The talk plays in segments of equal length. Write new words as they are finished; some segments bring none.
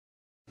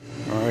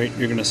Alright,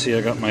 you're going to see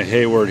I got my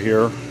Hayward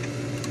here.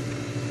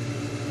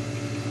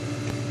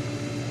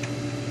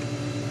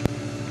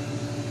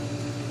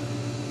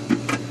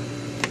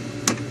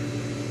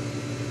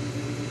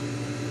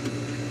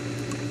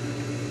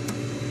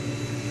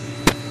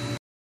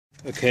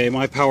 Okay,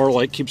 my power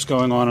light keeps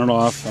going on and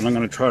off, and I'm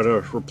going to try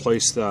to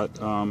replace that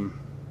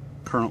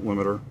current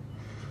limiter.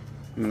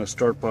 I'm going to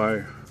start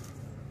by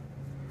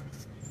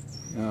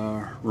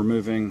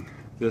removing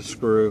this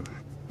screw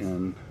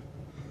and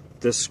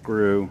this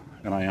screw,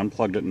 and I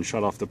unplugged it and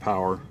shut off the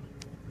power.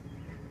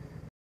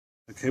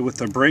 Okay, with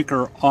the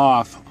breaker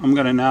off, I'm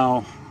going to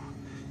now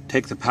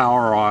take the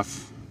power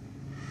off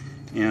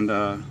and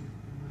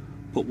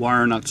put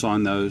wire nuts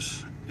on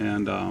those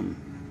and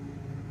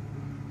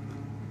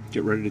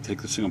get ready to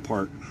take this thing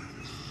apart.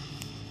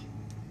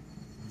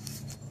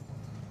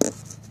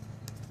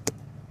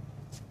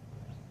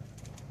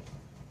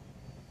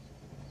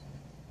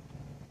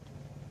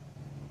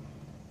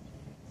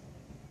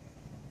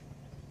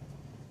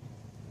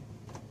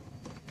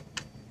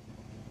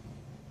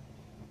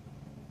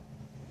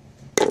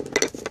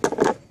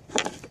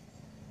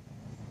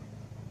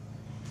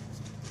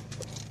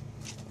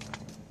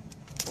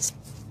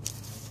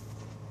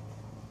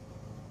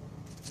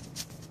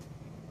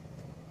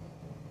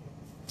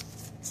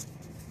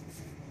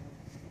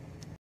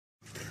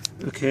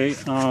 Okay,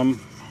 I'm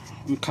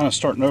kind of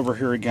starting over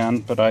here again,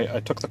 but I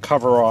took the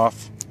cover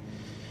off,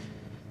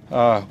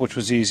 which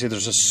was easy.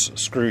 There's a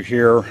screw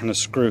here and a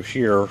screw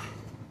here,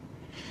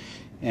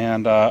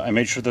 and I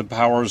made sure the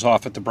power was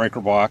off at the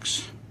breaker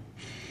box,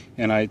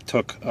 and I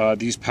took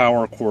these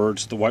power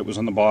cords. The white was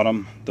on the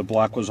bottom, the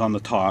black was on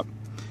the top,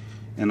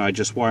 and I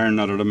just wire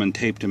nutted them and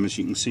taped them, as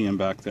you can see them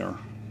back there.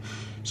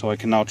 So I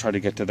can now try to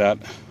get to that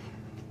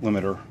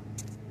limiter.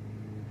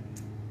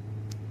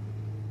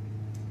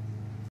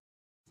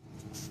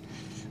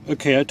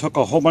 Okay, I took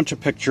a whole bunch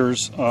of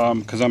pictures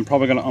because I'm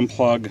probably going to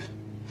unplug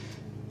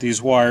these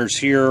wires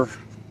here,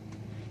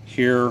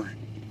 here,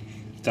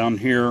 down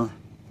here,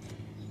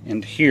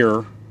 and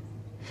here.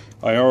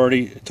 I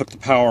already took the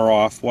power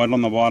off, white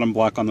on the bottom,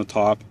 black on the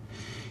top,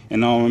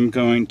 and now I'm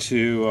going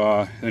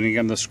to, and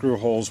again the screw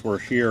holes were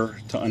here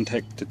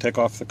to take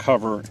off the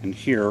cover and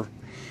here,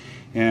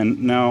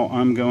 and now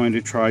I'm going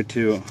to try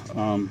to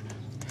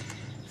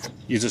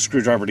use a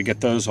screwdriver to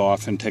get those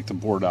off and take the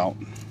board out.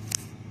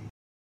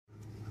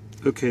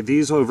 Okay,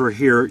 these over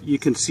here, you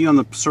can see on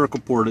the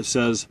circuit board it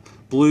says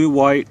blue,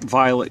 white,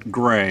 violet,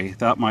 gray.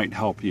 That might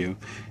help you.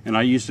 And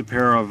I used a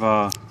pair of,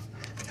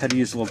 had to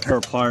use a little pair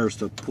of pliers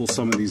to pull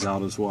some of these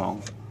out as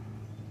well.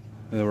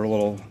 They were a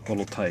little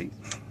tight.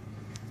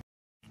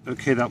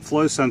 Okay, that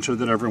flow sensor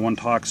that everyone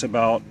talks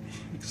about,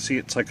 you can see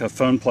it's like a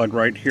phone plug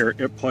right here.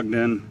 It plugged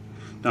in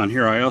down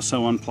here. I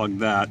also unplugged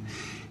that.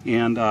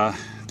 And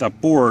that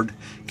board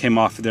came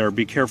off of there.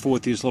 Be careful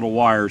with these little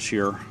wires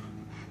here.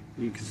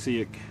 You can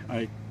see it,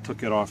 I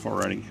took it off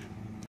already.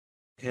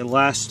 Okay,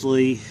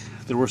 lastly,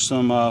 there were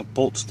some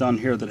bolts down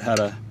here that had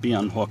to be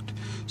unhooked.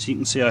 So you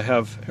can see I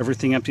have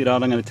everything emptied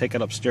out. I'm going to take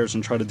it upstairs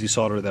and try to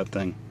desolder that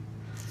thing.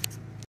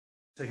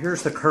 So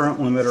here's the current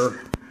limiter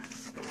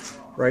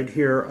right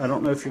here. I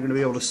don't know if you're going to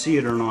be able to see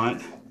it or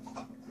not.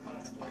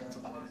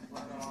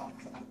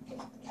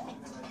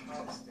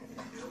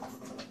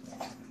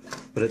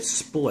 But it's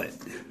split.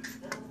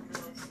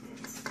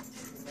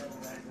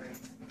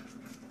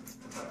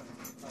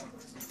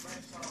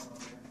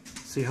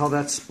 See how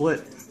that's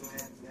split?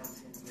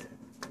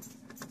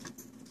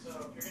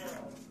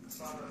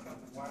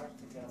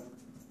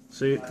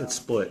 See, it's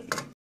split.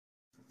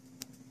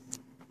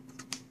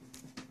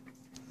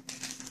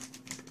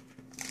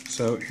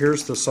 So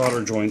here's the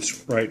solder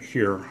joints right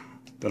here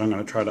that I'm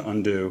going to try to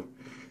undo.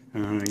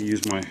 And I'm going to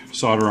use my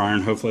solder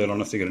iron. Hopefully I don't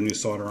have to get a new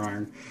solder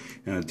iron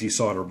and a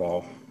desolder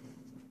ball.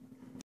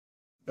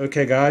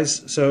 Okay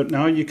guys, so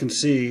now you can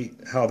see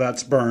how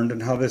that's burned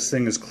and how this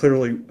thing is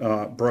clearly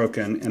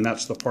broken, and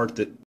that's the part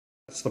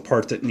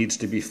that needs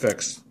to be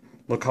fixed.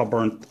 Look how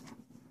burnt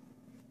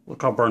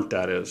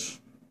that is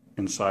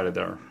inside of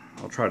there.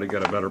 I'll try to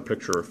get a better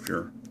picture if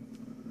you're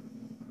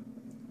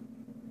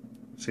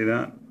see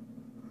that?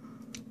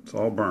 It's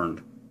all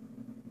burned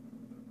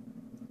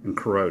and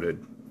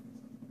corroded.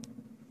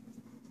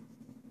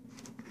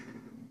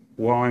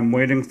 While I'm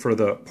waiting for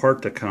the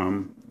part to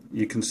come,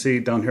 you can see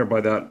down here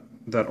by that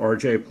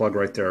RJ plug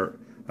right there.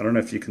 I don't know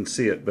if you can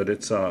see it, but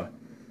it's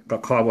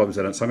got cobwebs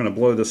in it. So I'm going to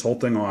blow this whole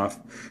thing off,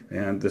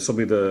 and this will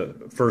be the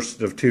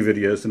first of 2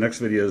 videos. The next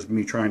video is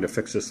me trying to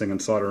fix this thing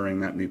and soldering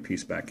that new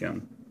piece back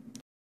in.